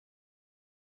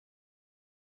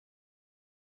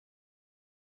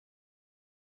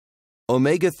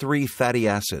Omega-3 fatty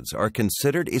acids are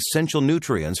considered essential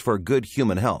nutrients for good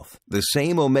human health. The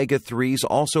same omega-3s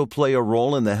also play a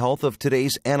role in the health of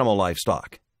today's animal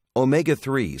livestock.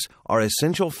 Omega-3s are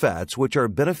essential fats which are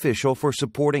beneficial for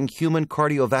supporting human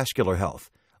cardiovascular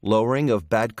health, lowering of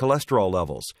bad cholesterol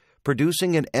levels,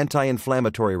 producing an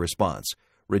anti-inflammatory response,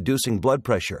 reducing blood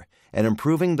pressure, and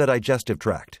improving the digestive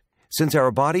tract. Since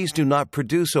our bodies do not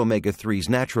produce omega-3s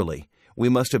naturally, we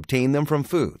must obtain them from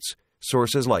foods,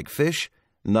 sources like fish,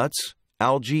 nuts,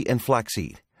 algae, and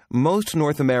flaxseed. Most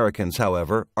North Americans,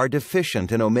 however, are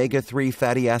deficient in omega-3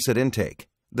 fatty acid intake.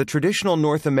 The traditional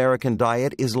North American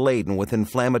diet is laden with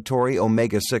inflammatory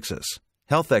omega-6s.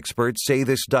 Health experts say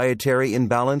this dietary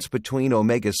imbalance between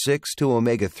omega-6 to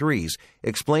omega-3s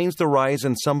explains the rise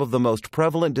in some of the most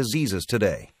prevalent diseases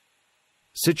today.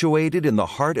 Situated in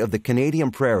the heart of the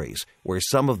Canadian prairies, where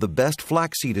some of the best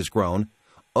flaxseed is grown,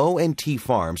 O&T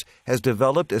Farms has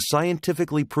developed a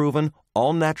scientifically proven,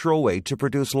 all-natural way to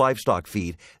produce livestock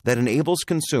feed that enables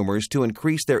consumers to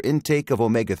increase their intake of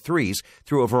omega-3s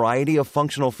through a variety of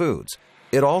functional foods.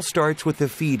 It all starts with the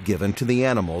feed given to the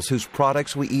animals whose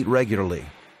products we eat regularly.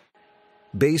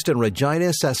 Based in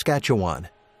Regina, Saskatchewan,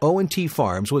 O&T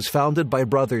Farms was founded by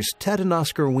brothers Ted and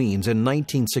Oscar Wiens in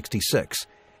 1966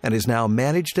 and is now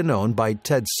managed and owned by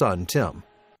Ted's son, Tim.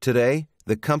 Today,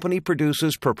 the company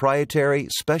produces proprietary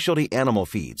specialty animal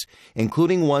feeds,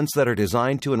 including ones that are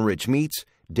designed to enrich meats,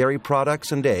 dairy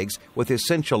products, and eggs with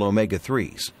essential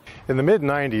omega-3s. In the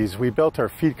mid-90s, we built our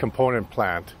feed component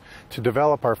plant to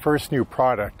develop our first new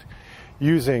product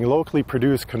using locally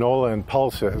produced canola and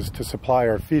pulses to supply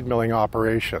our feed milling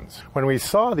operations. When we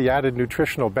saw the added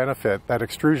nutritional benefit that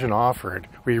extrusion offered,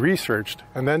 we researched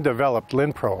and then developed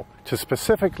LinPro to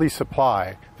specifically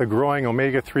supply the growing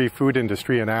omega-3 food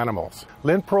industry in animals.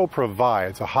 LinPro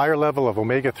provides a higher level of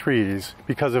omega-3s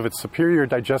because of its superior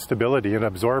digestibility and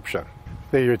absorption.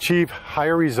 They achieve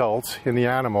higher results in the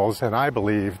animals, and I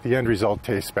believe the end result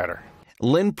tastes better.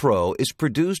 LinPro is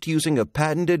produced using a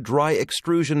patented dry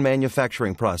extrusion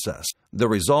manufacturing process. The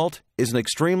result is an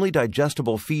extremely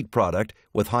digestible feed product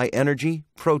with high energy,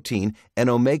 protein, and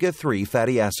omega-3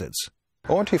 fatty acids.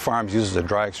 O&T Farms uses a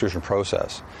dry extrusion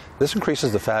process. This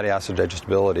increases the fatty acid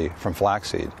digestibility from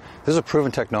flaxseed. This is a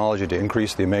proven technology to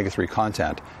increase the omega-3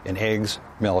 content in eggs,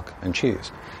 milk, and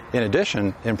cheese. In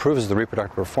addition, it improves the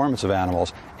reproductive performance of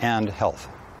animals and health.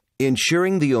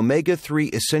 Ensuring the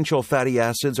omega-3 essential fatty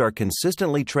acids are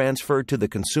consistently transferred to the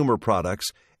consumer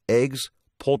products, eggs,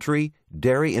 poultry,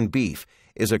 dairy, and beef,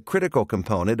 is a critical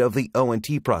component of the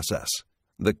O&T process.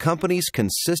 The company's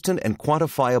consistent and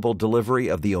quantifiable delivery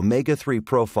of the omega-3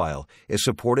 profile is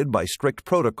supported by strict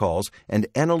protocols and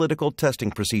analytical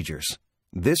testing procedures.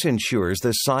 This ensures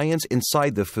the science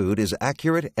inside the food is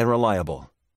accurate and reliable.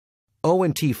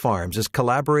 O&T Farms is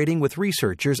collaborating with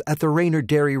researchers at the Rainer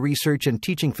Dairy Research and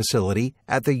Teaching Facility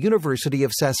at the University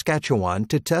of Saskatchewan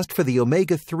to test for the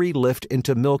omega-3 lift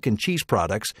into milk and cheese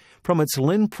products from its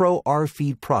LinPro R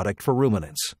feed product for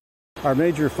ruminants. Our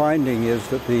major finding is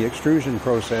that the extrusion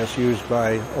process used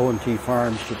by O&T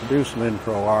Farms to produce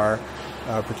LinPro R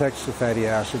protects the fatty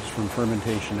acids from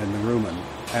fermentation in the rumen.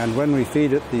 And when we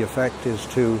feed it, the effect is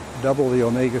to double the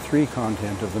omega-3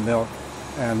 content of the milk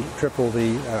and triple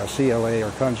the CLA,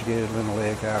 or conjugated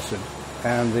linoleic acid.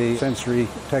 And the sensory,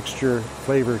 texture,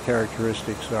 flavor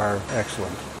characteristics are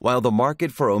excellent. While the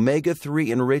market for omega-3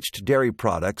 enriched dairy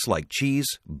products like cheese,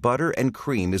 butter, and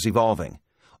cream is evolving,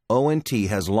 O&T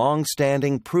has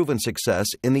long-standing proven success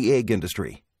in the egg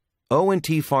industry.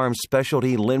 O&T Farms'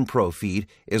 specialty LinPro feed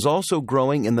is also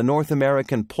growing in the North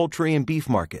American poultry and beef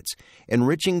markets,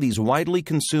 enriching these widely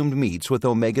consumed meats with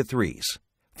omega-3s.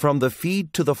 From the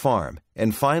feed to the farm,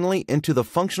 and finally into the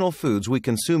functional foods we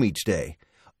consume each day,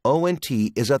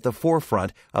 O&T is at the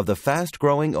forefront of the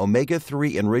fast-growing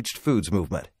omega-3 enriched foods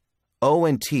movement.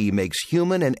 O&T makes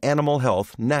human and animal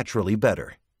health naturally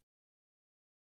better.